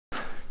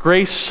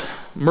Grace,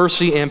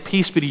 mercy, and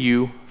peace be to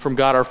you from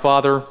God our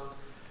Father,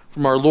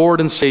 from our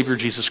Lord and Savior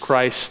Jesus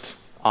Christ.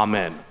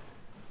 Amen.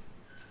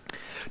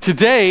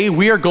 Today,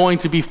 we are going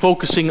to be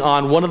focusing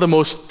on one of the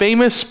most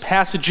famous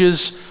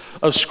passages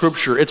of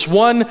Scripture. It's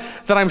one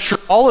that I'm sure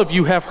all of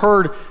you have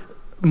heard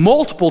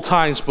multiple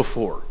times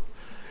before.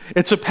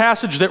 It's a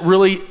passage that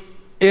really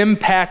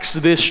impacts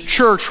this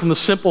church from the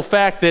simple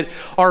fact that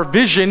our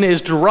vision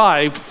is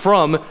derived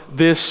from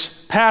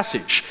this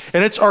passage.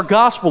 And it's our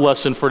gospel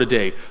lesson for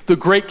today, the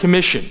Great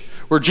Commission,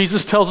 where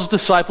Jesus tells his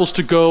disciples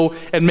to go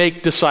and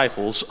make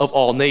disciples of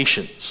all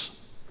nations.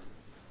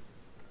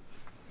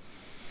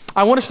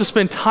 I want us to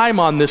spend time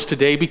on this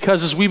today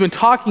because as we've been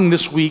talking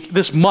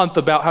this month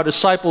about how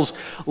disciples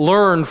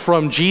learn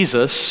from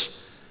Jesus,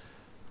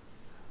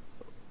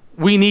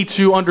 we need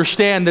to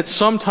understand that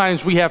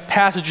sometimes we have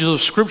passages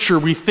of Scripture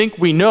we think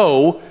we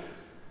know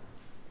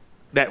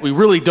that we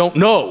really don't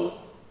know,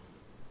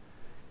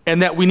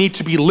 and that we need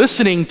to be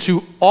listening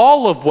to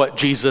all of what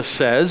Jesus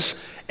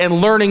says and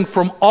learning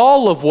from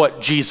all of what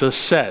Jesus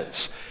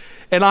says.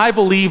 And I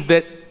believe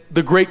that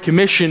the Great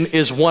Commission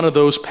is one of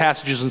those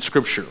passages in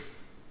Scripture.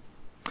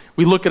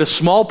 We look at a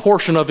small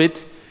portion of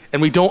it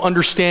and we don't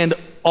understand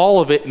all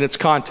of it in its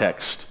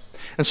context.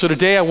 And so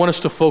today I want us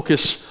to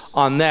focus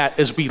on that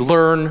as we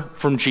learn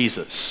from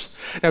Jesus.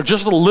 Now,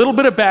 just a little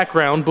bit of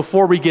background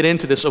before we get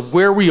into this of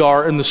where we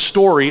are in the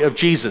story of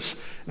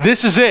Jesus.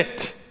 This is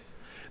it.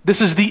 This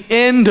is the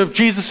end of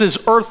Jesus'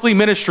 earthly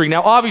ministry.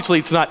 Now, obviously,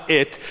 it's not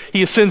it.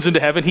 He ascends into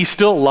heaven. He's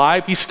still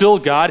alive. He's still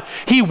God.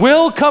 He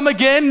will come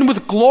again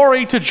with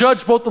glory to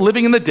judge both the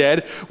living and the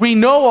dead. We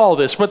know all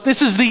this, but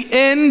this is the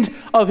end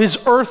of his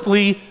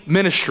earthly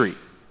ministry.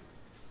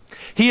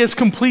 He has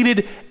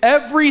completed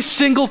every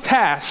single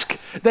task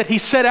that he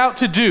set out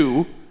to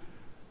do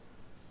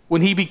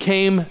when he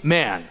became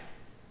man.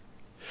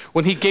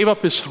 When he gave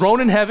up his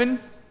throne in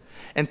heaven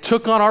and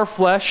took on our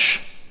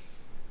flesh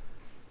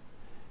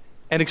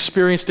and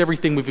experienced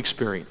everything we've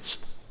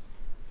experienced.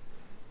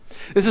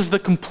 This is the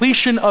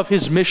completion of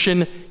his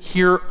mission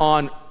here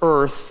on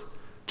earth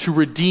to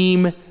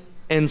redeem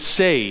and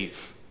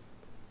save.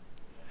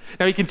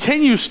 Now, he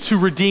continues to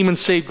redeem and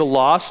save the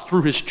lost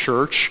through his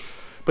church,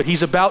 but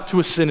he's about to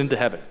ascend into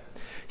heaven.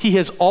 He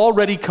has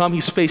already come.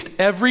 He's faced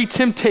every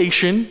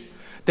temptation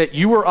that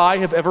you or I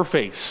have ever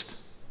faced.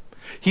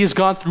 He has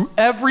gone through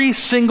every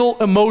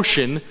single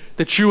emotion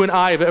that you and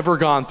I have ever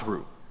gone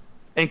through,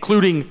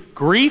 including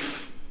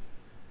grief,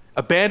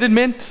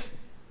 abandonment,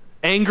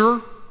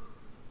 anger.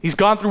 He's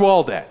gone through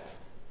all that.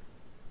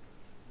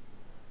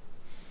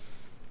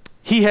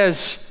 He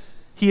has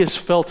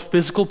felt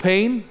physical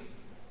pain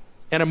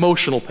and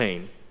emotional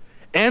pain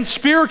and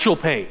spiritual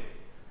pain.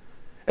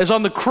 As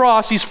on the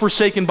cross, he's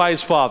forsaken by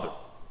his Father.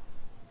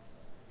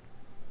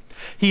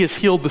 He has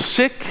healed the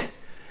sick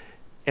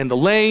and the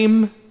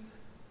lame,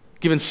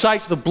 given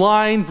sight to the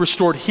blind,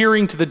 restored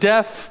hearing to the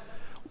deaf,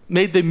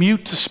 made the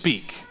mute to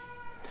speak.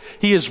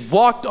 He has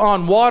walked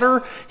on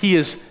water. He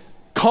has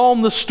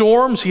calmed the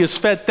storms. He has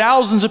fed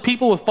thousands of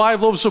people with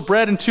 5 loaves of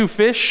bread and 2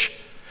 fish.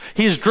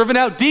 He has driven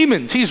out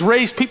demons. He's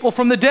raised people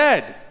from the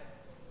dead.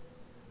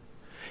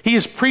 He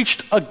has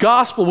preached a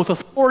gospel with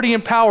authority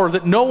and power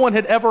that no one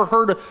had ever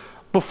heard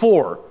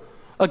before,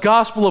 a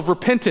gospel of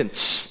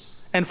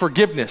repentance and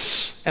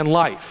forgiveness and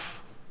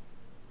life.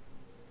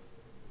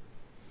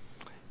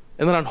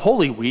 And then on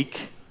Holy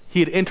Week,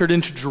 he had entered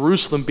into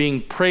Jerusalem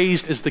being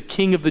praised as the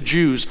King of the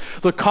Jews,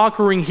 the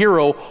conquering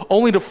hero,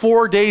 only to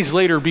 4 days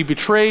later be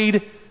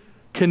betrayed,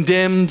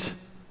 condemned,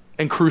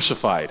 and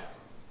crucified.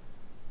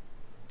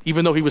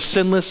 Even though he was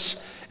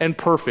sinless and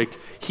perfect,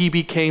 he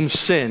became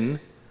sin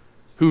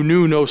who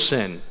knew no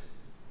sin,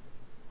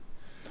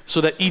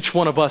 so that each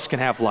one of us can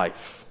have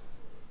life.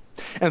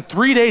 And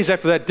 3 days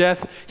after that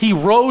death, he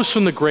rose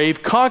from the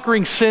grave,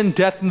 conquering sin,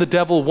 death, and the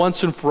devil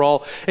once and for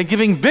all, and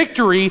giving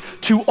victory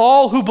to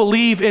all who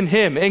believe in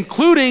him,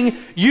 including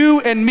you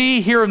and me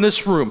here in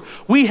this room.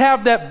 We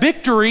have that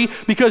victory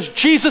because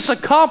Jesus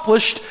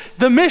accomplished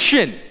the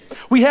mission.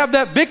 We have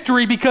that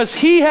victory because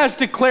he has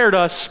declared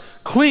us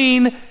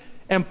clean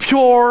and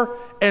pure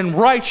and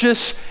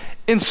righteous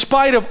in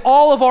spite of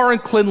all of our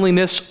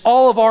uncleanliness,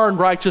 all of our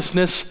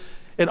unrighteousness,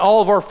 and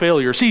all of our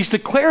failures. He's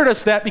declared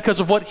us that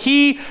because of what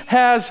he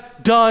has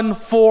done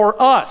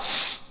for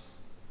us.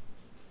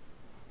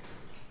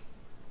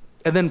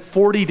 And then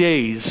for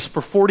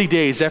 40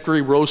 days after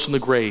he rose from the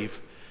grave,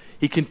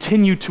 he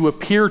continued to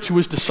appear to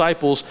his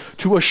disciples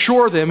to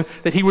assure them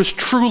that he was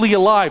truly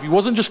alive. He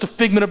wasn't just a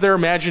figment of their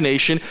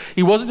imagination.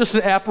 He wasn't just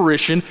an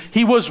apparition.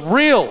 He was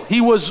real.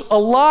 He was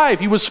alive.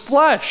 He was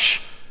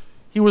flesh.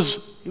 He was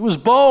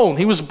bone.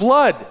 He was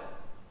blood.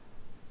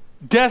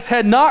 Death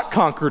had not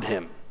conquered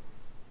him.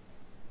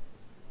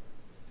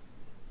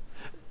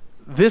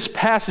 This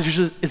passage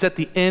is at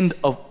the end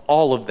of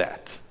all of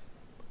that.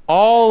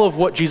 All of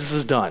what Jesus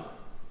has done.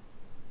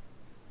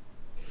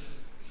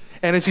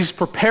 And as he's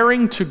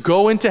preparing to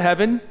go into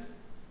heaven,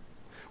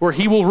 where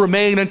he will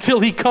remain until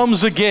he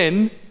comes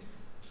again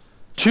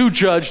to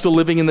judge the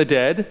living and the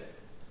dead,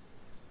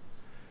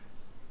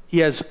 he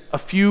has a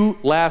few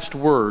last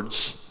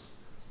words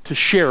to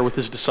share with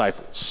his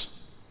disciples.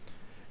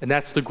 And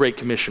that's the Great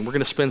Commission. We're going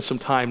to spend some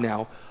time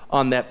now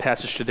on that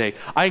passage today.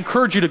 I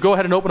encourage you to go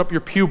ahead and open up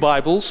your pew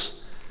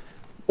Bibles,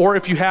 or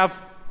if you have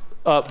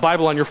a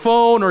Bible on your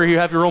phone or you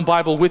have your own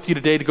Bible with you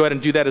today, to go ahead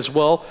and do that as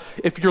well.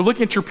 If you're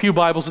looking at your pew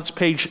Bibles, it's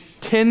page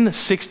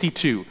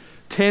 1062.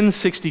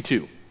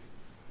 1062.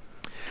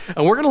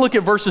 And we're going to look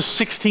at verses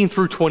 16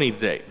 through 20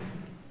 today.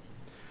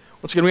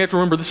 Once again, we have to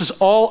remember, this is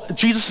all,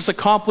 Jesus has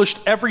accomplished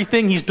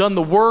everything. He's done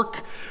the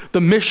work.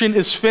 The mission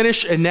is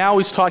finished, and now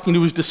he's talking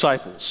to his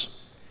disciples.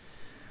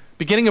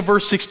 Beginning of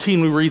verse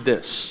 16, we read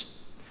this.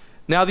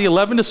 Now the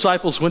 11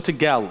 disciples went to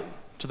Galilee,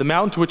 to the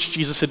mountain to which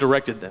Jesus had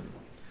directed them.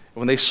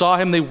 And when they saw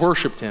him, they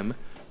worshiped him,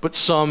 but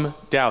some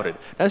doubted.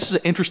 Now, this is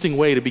an interesting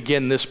way to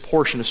begin this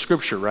portion of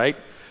Scripture, right?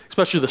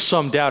 Especially the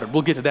some doubted.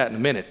 We'll get to that in a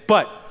minute.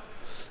 But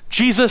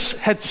Jesus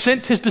had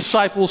sent his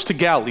disciples to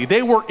Galilee.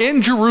 They were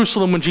in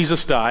Jerusalem when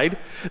Jesus died.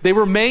 They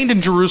remained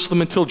in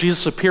Jerusalem until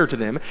Jesus appeared to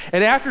them.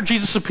 And after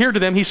Jesus appeared to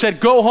them, he said,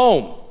 "Go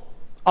home.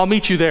 I'll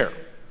meet you there."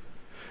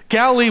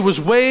 Galilee was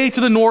way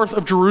to the north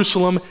of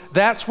Jerusalem.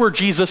 That's where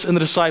Jesus and the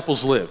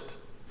disciples lived.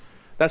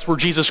 That's where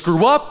Jesus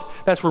grew up.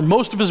 That's where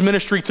most of his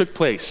ministry took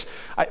place.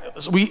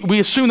 We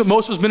assume that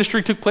most of his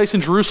ministry took place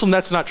in Jerusalem.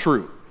 That's not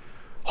true.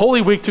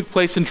 Holy Week took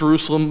place in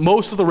Jerusalem.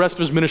 Most of the rest of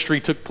his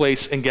ministry took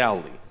place in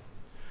Galilee.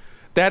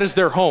 That is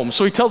their home.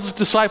 So he tells his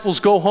disciples,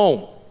 "Go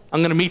home.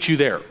 I'm going to meet you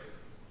there."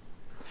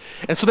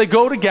 And so they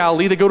go to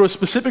Galilee. They go to a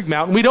specific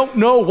mountain. We don't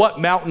know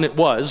what mountain it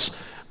was,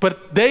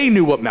 but they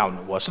knew what mountain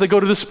it was. So they go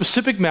to this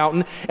specific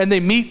mountain, and they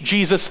meet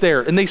Jesus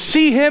there. And they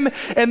see him,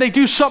 and they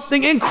do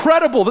something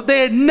incredible that they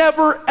had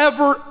never,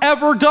 ever,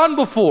 ever done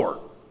before.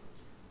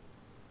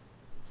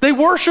 They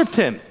worshiped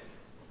him.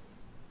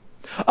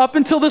 Up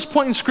until this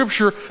point in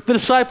Scripture, the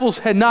disciples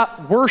had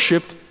not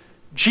worshiped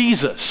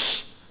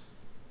Jesus.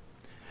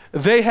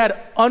 They had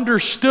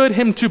understood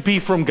him to be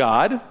from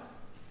God.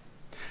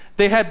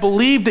 They had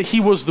believed that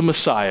he was the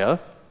Messiah,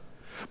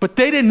 but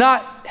they did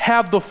not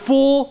have the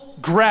full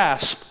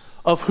grasp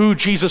of who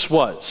Jesus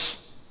was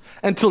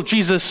until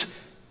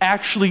Jesus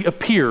actually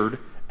appeared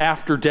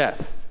after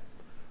death.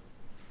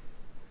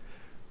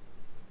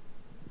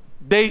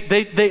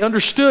 They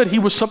understood he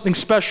was something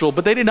special,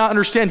 but they did not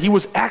understand he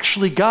was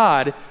actually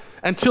God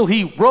until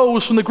he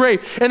rose from the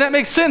grave. And that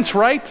makes sense,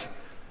 right?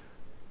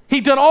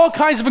 He'd done all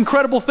kinds of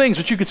incredible things,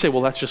 but you could say,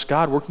 well, that's just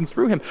God working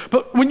through him.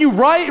 But when you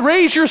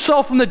raise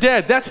yourself from the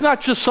dead, that's not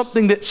just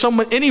something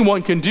that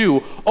anyone can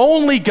do.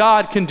 Only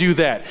God can do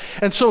that.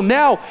 And so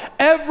now,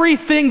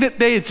 everything that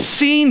they had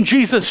seen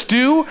Jesus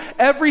do,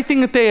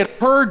 everything that they had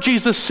heard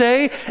Jesus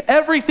say,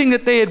 everything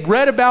that they had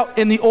read about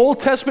in the Old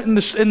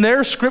Testament, in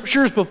their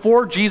scriptures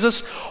before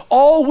Jesus,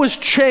 all was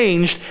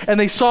changed, and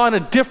they saw in a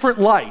different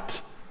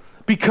light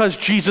because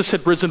Jesus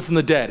had risen from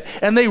the dead.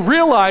 And they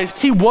realized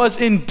he was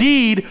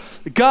indeed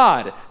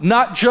God,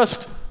 not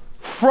just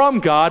from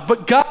God,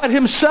 but God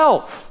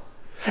himself.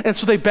 And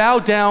so they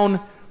bowed down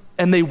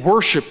and they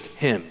worshiped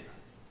him,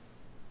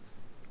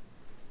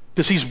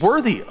 because he's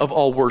worthy of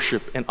all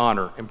worship and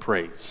honor and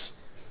praise.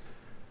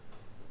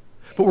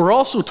 But we're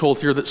also told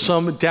here that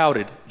some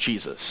doubted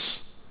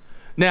Jesus.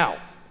 Now,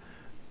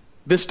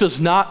 this does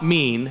not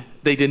mean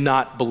they did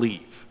not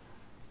believe.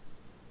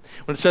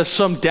 When it says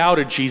some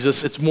doubted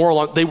Jesus, it's more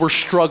along, they were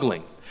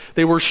struggling.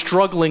 They were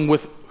struggling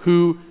with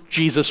who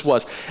Jesus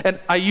was. And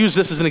I use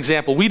this as an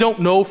example. We don't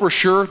know for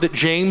sure that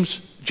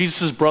James,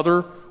 Jesus'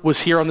 brother,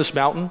 was here on this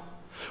mountain.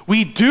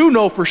 We do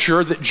know for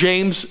sure that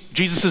James,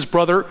 Jesus'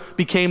 brother,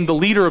 became the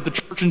leader of the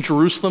church in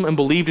Jerusalem and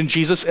believed in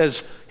Jesus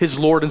as his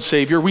Lord and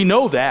Savior. We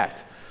know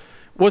that.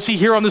 Was he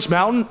here on this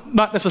mountain?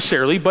 Not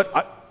necessarily,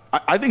 but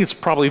I think it's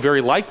probably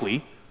very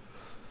likely.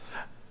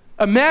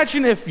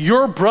 Imagine if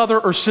your brother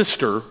or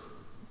sister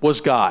was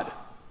God,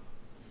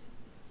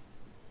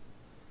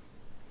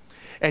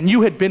 and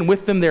you had been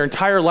with them their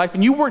entire life,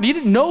 and you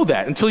didn't know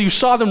that until you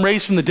saw them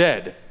raised from the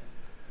dead.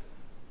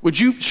 Would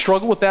you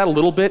struggle with that a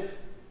little bit?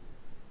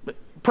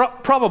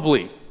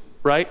 Probably,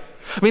 right?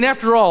 I mean,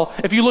 after all,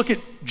 if you look at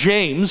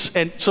James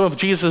and some of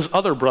Jesus'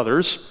 other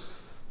brothers,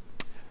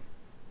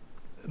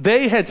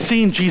 they had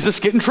seen Jesus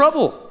get in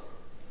trouble.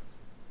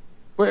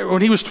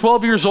 When he was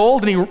 12 years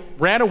old and he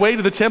ran away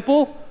to the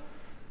temple,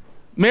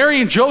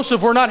 Mary and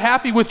Joseph were not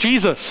happy with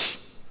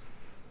Jesus.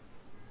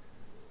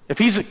 If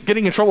he's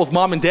getting in trouble with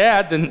mom and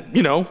dad,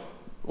 then,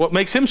 what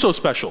makes him so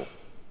special?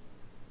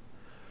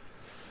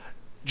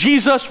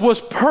 Jesus was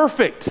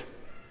perfect.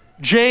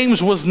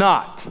 James was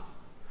not.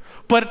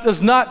 But it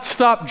does not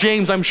stop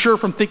James, I'm sure,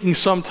 from thinking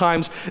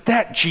sometimes,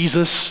 that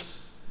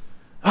Jesus,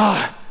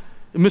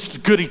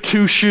 Mr. Goody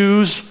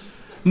Two-Shoes,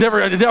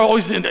 I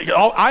always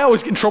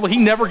get in trouble. He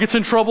never gets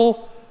in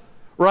trouble.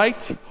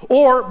 Right?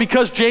 Or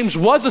because James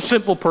was a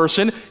simple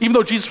person, even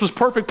though Jesus was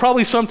perfect,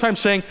 probably sometimes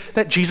saying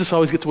that Jesus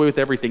always gets away with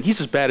everything.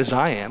 He's as bad as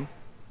I am.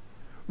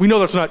 We know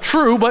that's not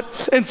true,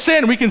 but in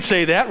sin we can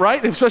say that,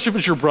 right? Especially if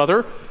it's your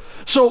brother.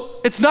 So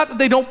it's not that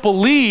they don't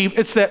believe,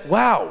 it's that,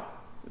 wow,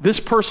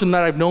 this person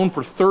that I've known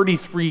for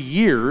 33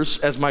 years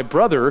as my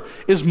brother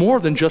is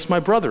more than just my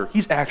brother.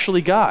 He's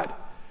actually God.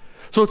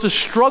 So it's a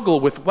struggle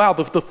with, wow,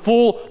 the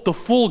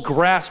full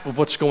grasp of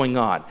what's going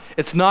on.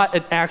 It's not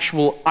an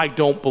actual, I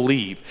don't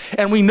believe.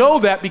 And we know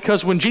that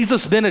because when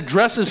Jesus then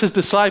addresses his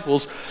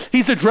disciples,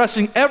 he's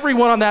addressing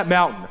everyone on that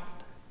mountain,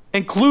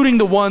 including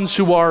the ones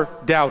who are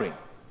doubting.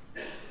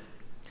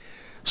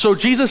 So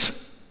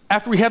Jesus,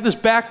 after we have this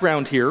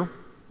background here,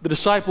 the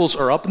disciples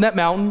are up in that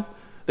mountain,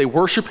 they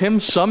worship him,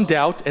 some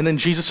doubt, and then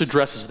Jesus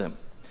addresses them.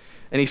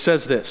 And he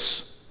says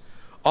this,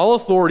 all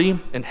authority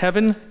in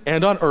heaven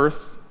and on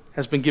earth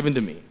has been given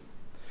to me.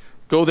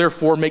 Go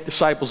therefore, make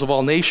disciples of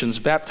all nations,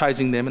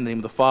 baptizing them in the name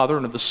of the Father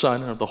and of the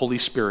Son and of the Holy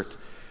Spirit,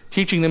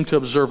 teaching them to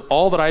observe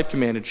all that I have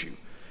commanded you.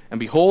 And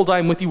behold, I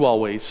am with you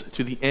always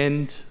to the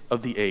end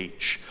of the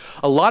age.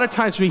 A lot of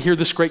times when we hear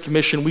this Great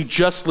Commission, we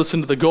just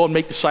listen to the go and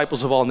make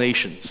disciples of all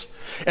nations.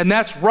 And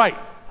that's right.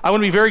 I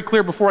want to be very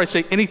clear before I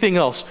say anything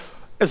else.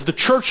 As the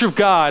church of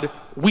God,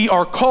 we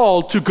are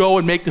called to go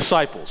and make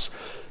disciples.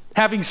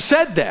 Having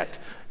said that,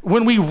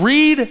 when we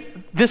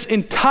read this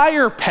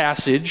entire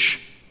passage,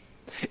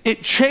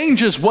 it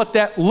changes what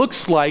that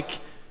looks like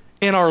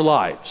in our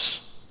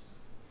lives.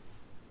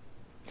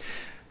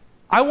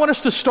 I want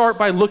us to start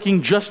by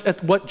looking just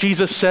at what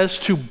Jesus says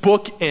to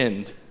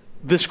bookend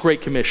this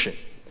Great Commission.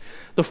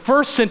 The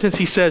first sentence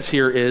he says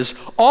here is,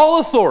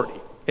 all authority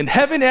in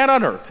heaven and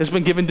on earth has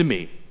been given to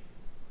me.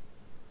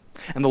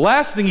 And the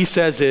last thing he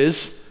says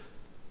is,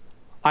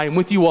 I am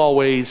with you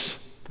always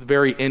to the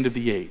very end of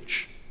the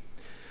age.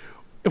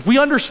 If we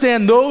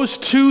understand those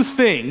two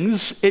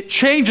things, it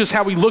changes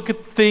how we look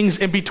at things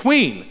in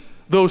between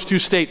those two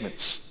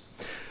statements.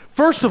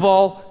 First of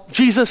all,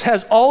 Jesus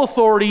has all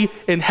authority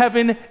in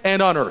heaven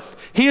and on earth.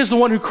 He is the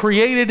one who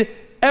created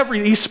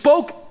everything. He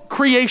spoke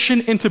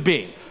creation into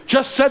being.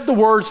 Just said the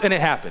words and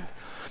it happened.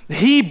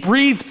 He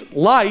breathed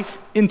life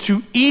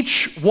into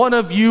each one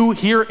of you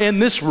here in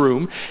this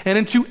room and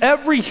into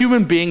every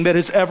human being that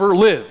has ever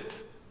lived.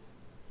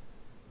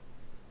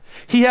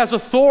 He has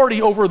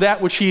authority over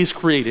that which he has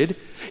created.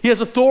 He has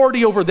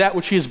authority over that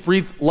which he has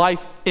breathed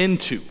life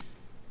into.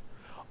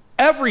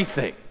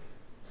 Everything.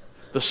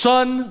 The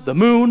sun, the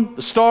moon,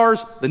 the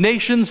stars, the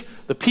nations,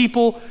 the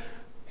people,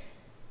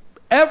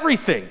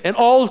 everything and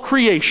all of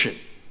creation,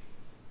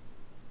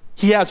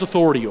 he has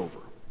authority over.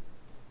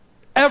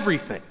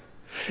 Everything.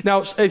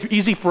 Now, it's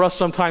easy for us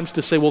sometimes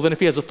to say, well, then if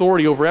he has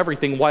authority over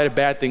everything, why do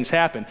bad things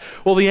happen?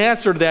 Well, the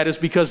answer to that is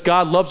because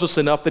God loves us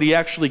enough that he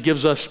actually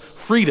gives us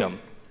freedom.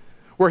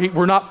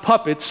 We're not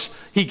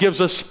puppets, he gives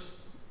us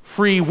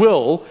free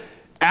will.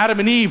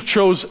 Adam and Eve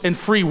chose in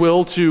free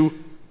will to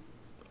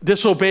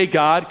disobey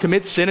God,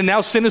 commit sin, and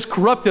now sin has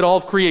corrupted all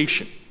of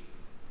creation.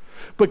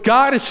 But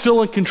God is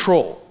still in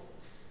control.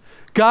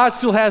 God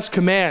still has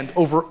command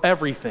over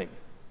everything.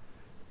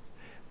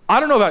 I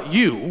don't know about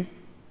you,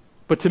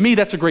 but to me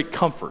that's a great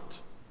comfort.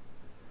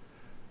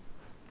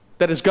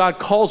 That as God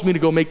calls me to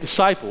go make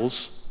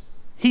disciples,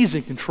 he's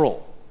in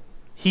control.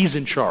 He's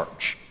in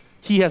charge.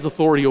 He has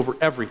authority over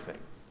everything.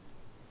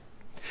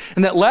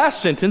 And that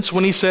last sentence,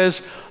 when he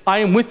says, I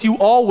am with you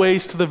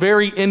always to the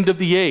very end of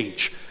the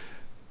age.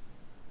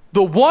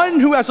 The one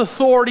who has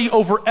authority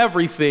over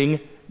everything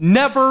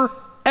never,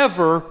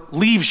 ever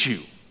leaves you.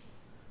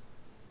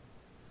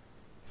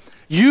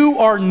 You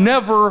are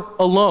never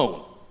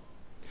alone.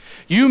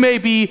 You may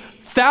be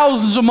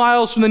thousands of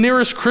miles from the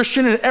nearest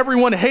Christian and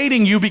everyone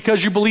hating you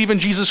because you believe in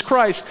Jesus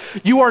Christ.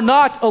 You are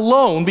not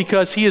alone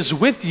because he is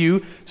with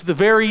you to the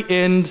very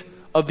end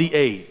of the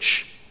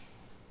age.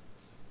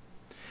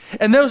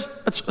 And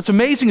it's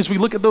amazing as we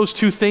look at those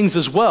two things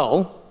as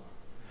well,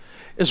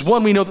 is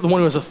one, we know that the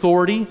one who has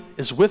authority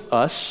is with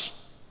us,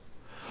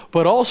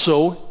 but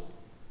also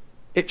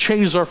it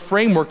changes our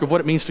framework of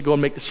what it means to go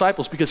and make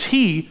disciples because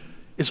he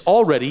is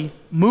already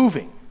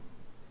moving.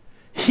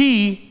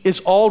 He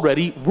is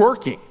already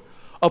working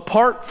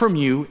apart from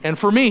you and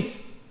for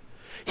me.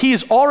 He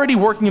is already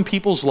working in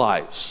people's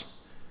lives.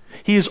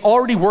 He is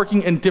already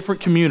working in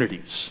different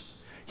communities.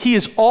 He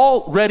is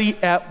already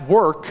at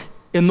work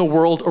in the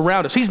world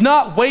around us. He's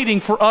not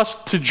waiting for us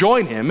to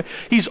join him.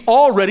 He's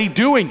already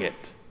doing it.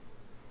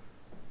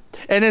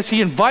 And as he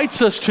invites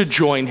us to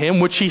join him,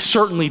 which he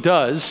certainly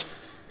does,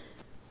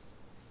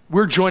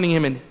 we're joining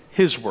him in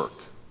his work.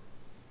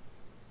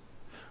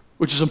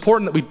 Which is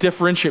important that we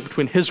differentiate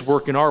between his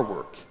work and our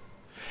work.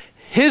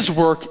 His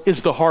work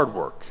is the hard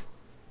work.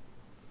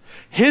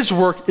 His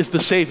work is the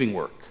saving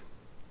work.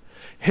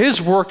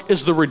 His work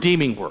is the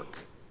redeeming work.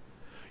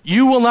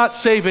 You will not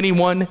save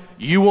anyone.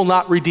 You will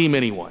not redeem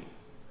anyone.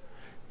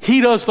 He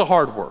does the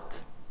hard work.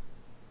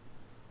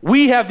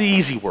 We have the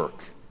easy work.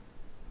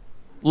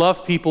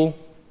 Love people,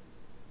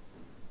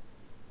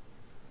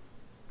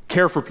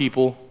 care for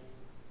people,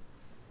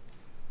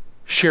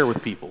 share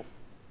with people.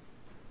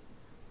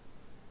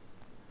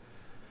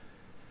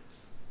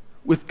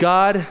 With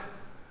God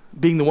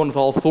being the one with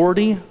all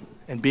authority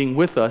and being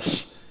with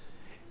us,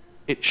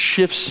 it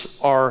shifts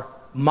our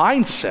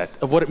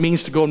mindset of what it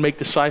means to go and make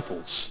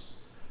disciples.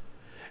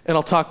 And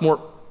I'll talk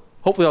more,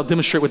 hopefully I'll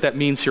demonstrate what that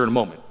means here in a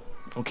moment,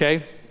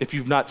 okay? If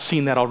you've not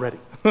seen that already.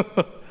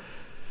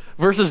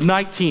 Verses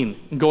 19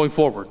 and going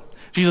forward.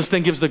 Jesus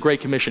then gives the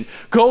Great Commission.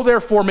 Go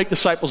therefore, make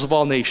disciples of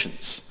all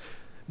nations.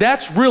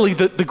 That's really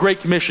the Great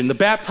Commission. The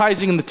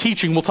baptizing and the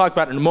teaching we'll talk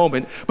about in a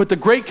moment, but the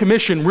Great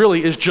Commission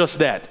really is just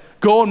that.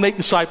 Go and make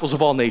disciples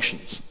of all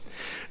nations.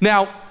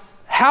 Now,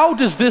 how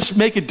does this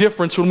make a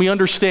difference when we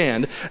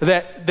understand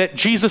that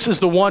Jesus is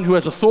the one who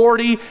has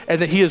authority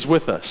and that he is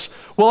with us?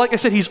 Well, like I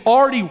said, he's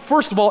already,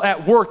 first of all,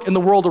 at work in the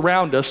world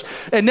around us,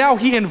 and now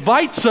he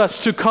invites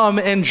us to come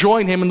and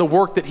join him in the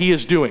work that he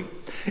is doing.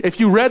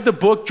 If you read the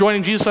book,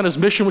 Joining Jesus on His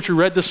Mission, which we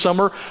read this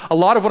summer, a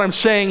lot of what I'm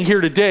saying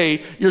here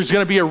today is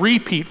going to be a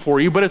repeat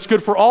for you, but it's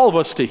good for all of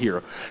us to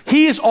hear.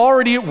 He is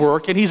already at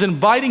work, and he's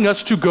inviting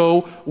us to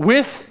go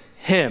with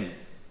him.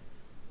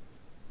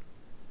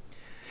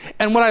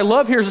 And what I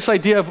love here is this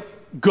idea of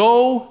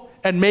go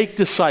and make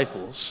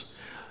disciples.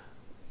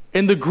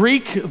 In the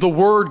Greek, the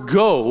word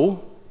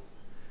go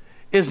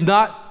is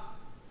not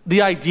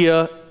the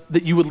idea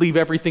that you would leave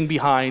everything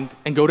behind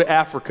and go to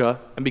Africa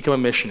and become a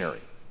missionary.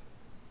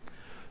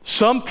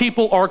 Some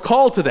people are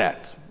called to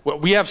that.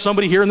 We have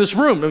somebody here in this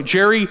room,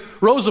 Jerry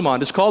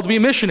Rosamond, is called to be a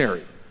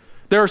missionary.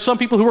 There are some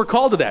people who are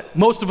called to that.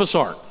 Most of us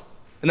aren't,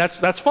 and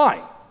that's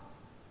fine.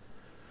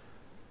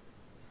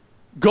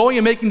 Going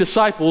and making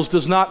disciples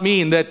does not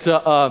mean that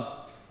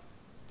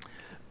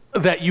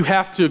that you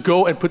have to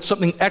go and put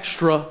something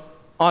extra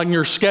on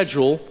your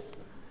schedule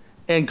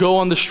and go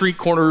on the street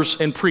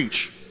corners and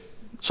preach.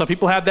 Some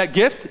people have that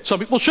gift. Some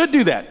people should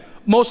do that.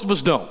 Most of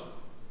us don't.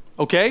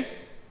 Okay?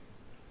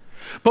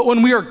 But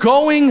when we are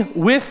going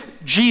with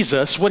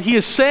Jesus, what he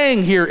is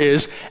saying here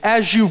is,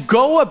 as you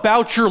go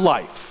about your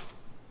life,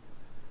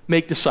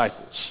 make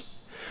disciples.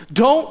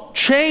 Don't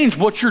change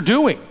what you're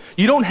doing.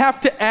 You don't have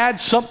to add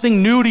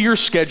something new to your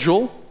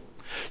schedule.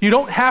 You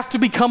don't have to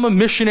become a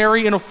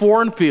missionary in a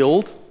foreign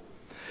field.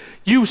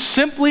 You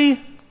simply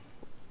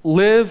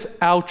live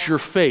out your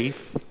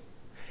faith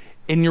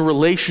in your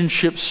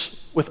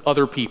relationships with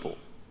other people.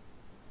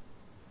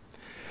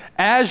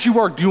 As you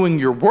are doing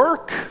your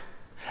work,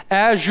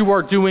 as you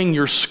are doing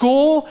your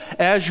school,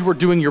 as you are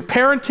doing your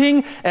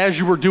parenting, as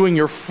you are doing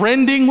your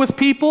friending with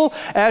people,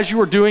 as you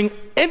are doing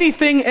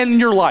anything in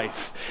your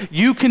life,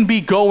 you can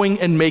be going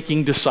and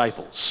making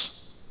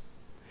disciples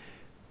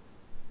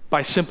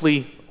by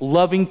simply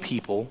loving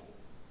people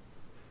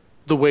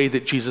the way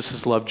that Jesus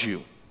has loved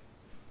you.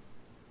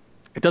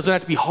 It doesn't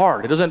have to be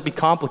hard. It doesn't have to be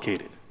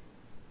complicated.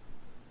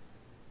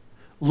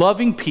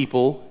 Loving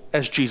people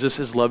as Jesus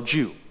has loved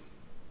you.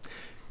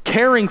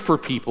 Caring for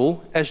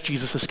people as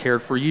Jesus has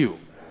cared for you.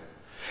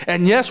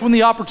 And yes, when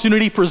the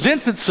opportunity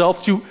presents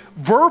itself to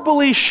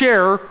verbally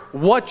share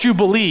what you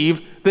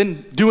believe,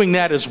 then doing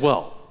that as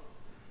well.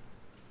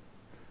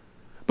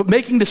 But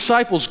making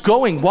disciples,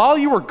 while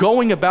you are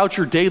going about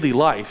your daily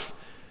life,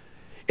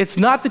 it's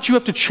not that you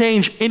have to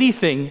change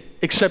anything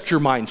except your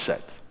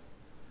mindset.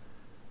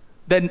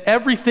 That in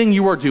everything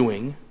you are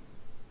doing,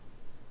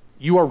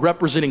 you are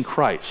representing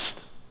Christ.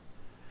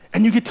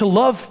 And you get to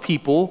love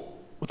people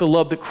with the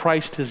love that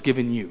Christ has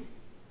given you.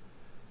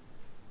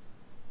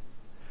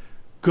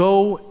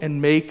 Go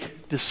and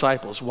make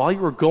disciples. While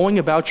you are going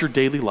about your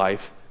daily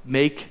life,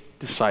 make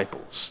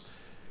disciples.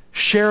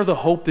 Share the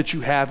hope that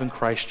you have in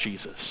Christ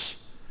Jesus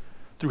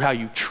through how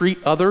you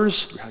treat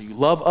others, through how you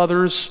love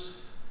others,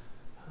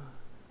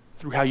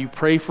 through how you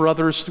pray for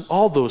others, through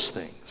all those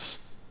things.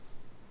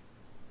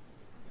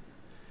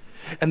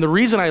 And the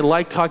reason I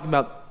like talking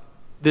about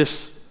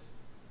this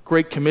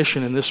Great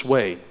Commission in this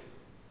way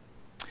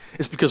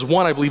is because,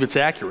 one, I believe it's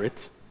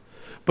accurate,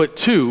 but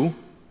two,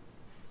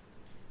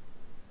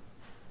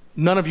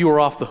 none of you are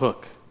off the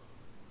hook.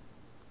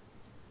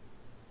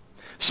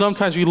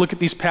 Sometimes we look at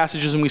these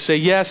passages and we say,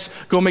 yes,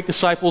 go make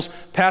disciples.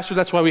 Pastor,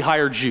 that's why we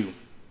hired you.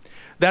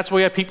 That's why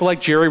we have people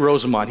like Jerry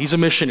Rosamond. He's a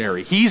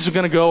missionary. He's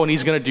going to go and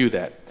he's going to do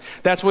that.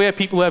 That's why we have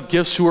people who have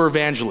gifts who are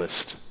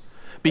evangelists,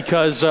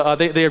 because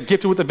they are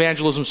gifted with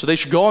evangelism, so they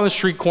should go on the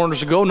street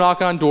corners and go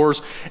knock on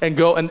doors and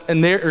go,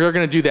 and they're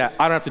going to do that.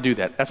 I don't have to do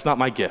that. That's not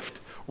my gift.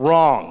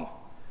 Wrong.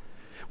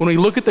 When we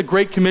look at the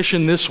Great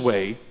Commission this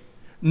way,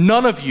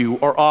 none of you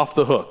are off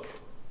the hook.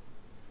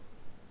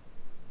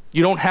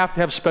 You don't have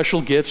to have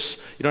special gifts.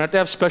 You don't have to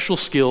have special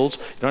skills.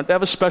 You don't have to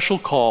have a special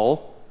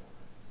call.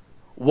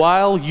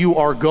 While you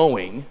are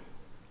going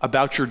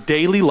about your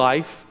daily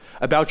life,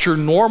 about your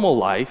normal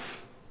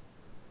life,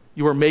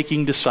 you are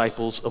making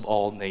disciples of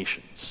all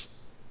nations.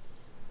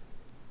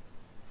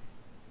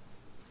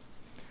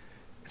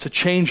 It's a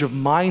change of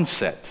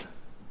mindset,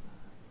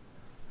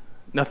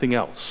 nothing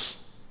else.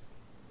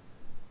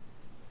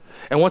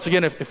 And once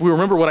again, if we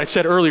remember what I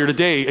said earlier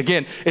today,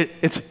 again,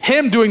 it's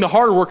him doing the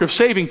hard work of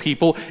saving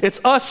people. It's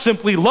us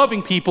simply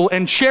loving people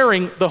and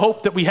sharing the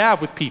hope that we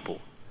have with people.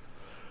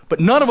 But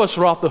none of us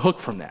are off the hook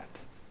from that.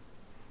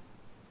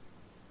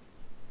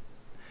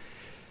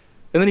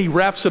 And then he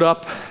wraps it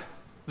up.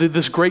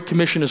 This Great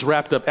Commission is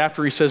wrapped up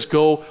after he says,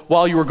 go,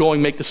 while you are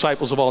going, make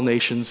disciples of all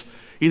nations.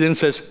 He then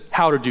says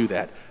how to do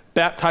that.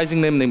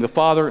 Baptizing them in the name of the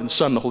Father and the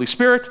Son and the Holy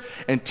Spirit,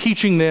 and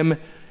teaching them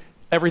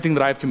everything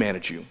that I have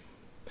commanded you.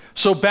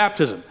 So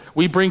baptism.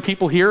 We bring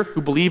people here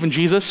who believe in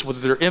Jesus, whether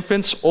they're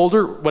infants,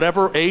 older,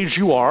 whatever age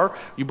you are.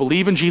 You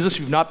believe in Jesus,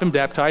 you've not been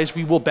baptized,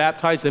 we will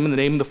baptize them in the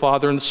name of the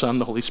Father and the Son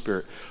and the Holy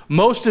Spirit.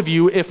 Most of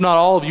you, if not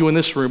all of you in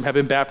this room, have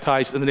been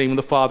baptized in the name of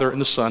the Father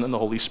and the Son and the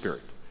Holy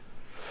Spirit.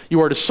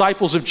 You are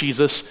disciples of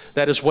Jesus.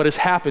 That is what has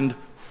happened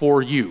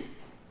for you.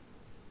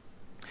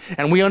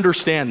 And we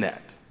understand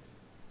that.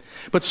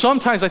 But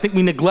sometimes I think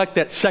we neglect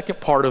that second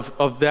part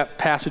of that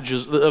passage,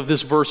 of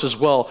this verse as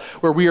well,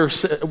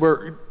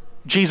 where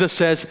Jesus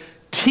says,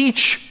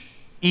 teach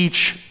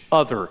each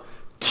other.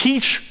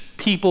 Teach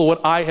people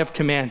what I have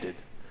commanded.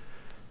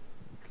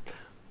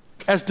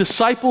 As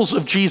disciples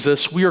of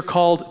Jesus, we are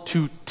called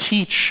to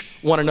teach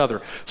one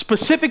another.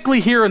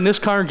 Specifically here in this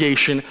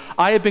congregation,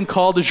 I have been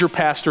called as your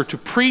pastor to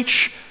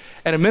preach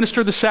and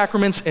administer the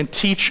sacraments and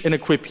teach and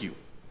equip you.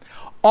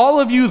 All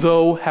of you,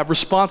 though, have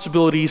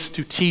responsibilities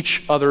to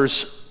teach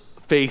others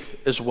faith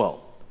as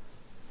well.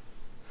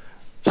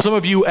 Some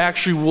of you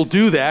actually will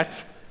do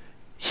that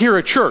here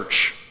at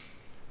church.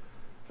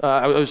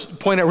 I was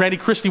pointing out, Randy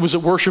Christie was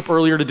at worship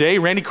earlier today.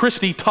 Randy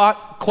Christie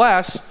taught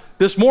class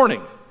this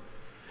morning.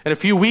 In a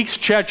few weeks,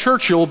 Chad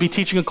Churchill will be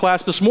teaching a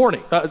class this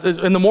morning,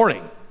 in the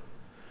morning.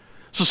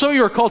 So some of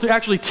you are called to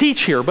actually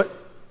teach here, but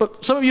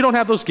some of you don't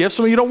have those gifts.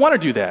 Some of you don't want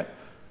to do that.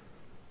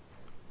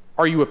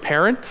 Are you a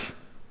parent?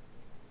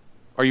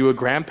 Are you a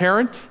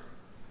grandparent?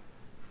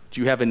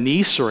 Do you have a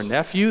niece or a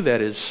nephew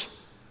that is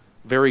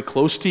very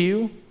close to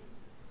you?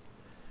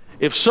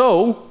 If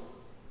so,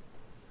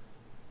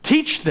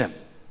 teach them.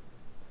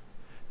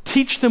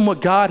 Teach them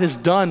what God has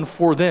done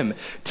for them.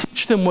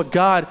 Teach them what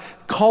God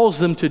calls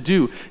them to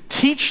do.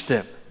 Teach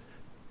them.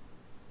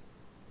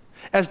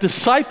 As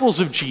disciples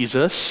of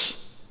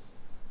Jesus,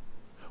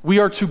 we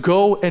are to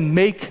go and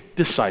make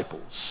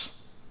disciples,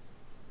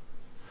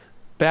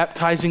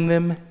 baptizing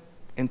them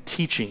and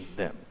teaching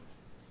them.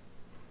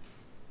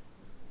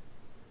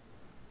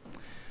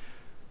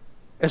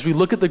 As we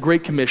look at the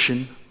Great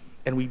Commission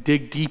and we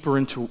dig deeper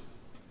into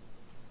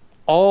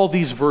all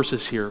these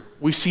verses here,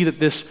 we see that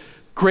this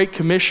Great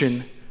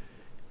Commission,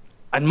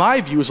 in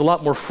my view, is a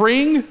lot more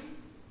freeing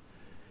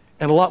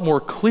and a lot more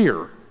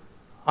clear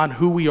on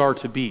who we are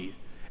to be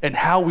and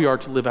how we are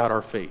to live out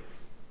our faith.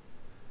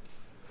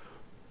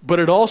 But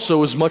it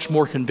also is much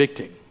more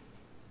convicting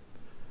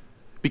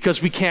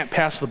because we can't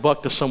pass the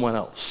buck to someone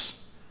else.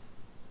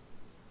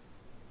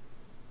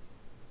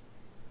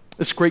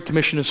 This Great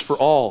Commission is for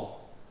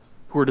all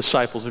who are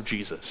disciples of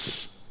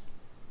Jesus.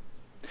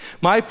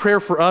 My prayer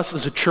for us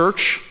as a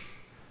church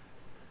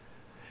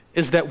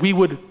is that we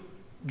would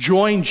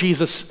join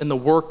Jesus in the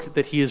work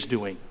that he is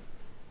doing.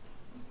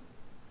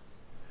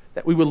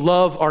 That we would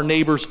love our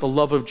neighbors, the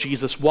love of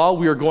Jesus, while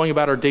we are going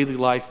about our daily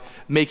life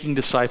making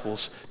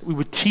disciples. That we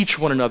would teach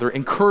one another,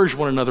 encourage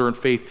one another in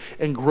faith,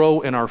 and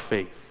grow in our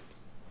faith.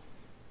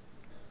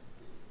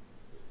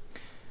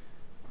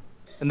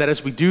 And that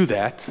as we do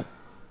that,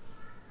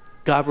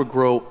 God would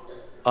grow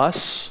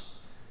us,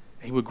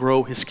 and he would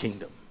grow his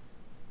kingdom.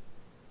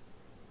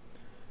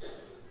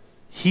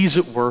 He's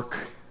at work,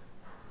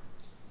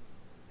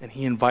 and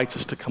he invites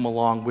us to come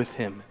along with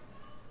him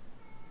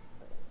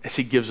as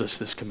he gives us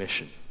this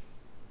commission.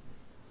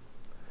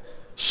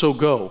 So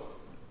go,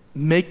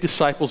 make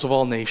disciples of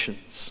all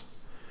nations,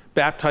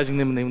 baptizing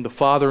them in the name of the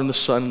Father and the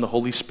Son and the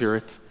Holy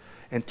Spirit,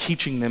 and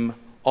teaching them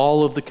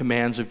all of the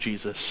commands of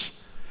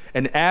Jesus.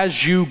 And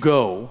as you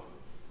go,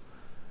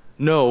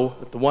 know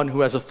that the one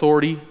who has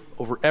authority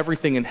over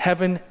everything in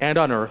heaven and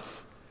on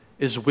earth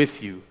is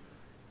with you,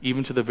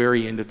 even to the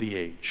very end of the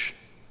age.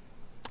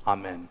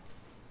 Amen.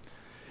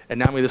 And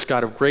now may this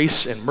God of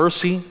grace and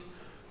mercy,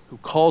 who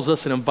calls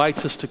us and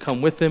invites us to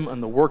come with him on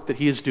the work that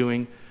he is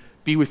doing,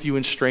 be with you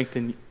and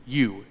strengthen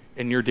you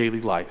in your daily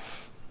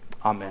life.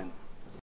 Amen.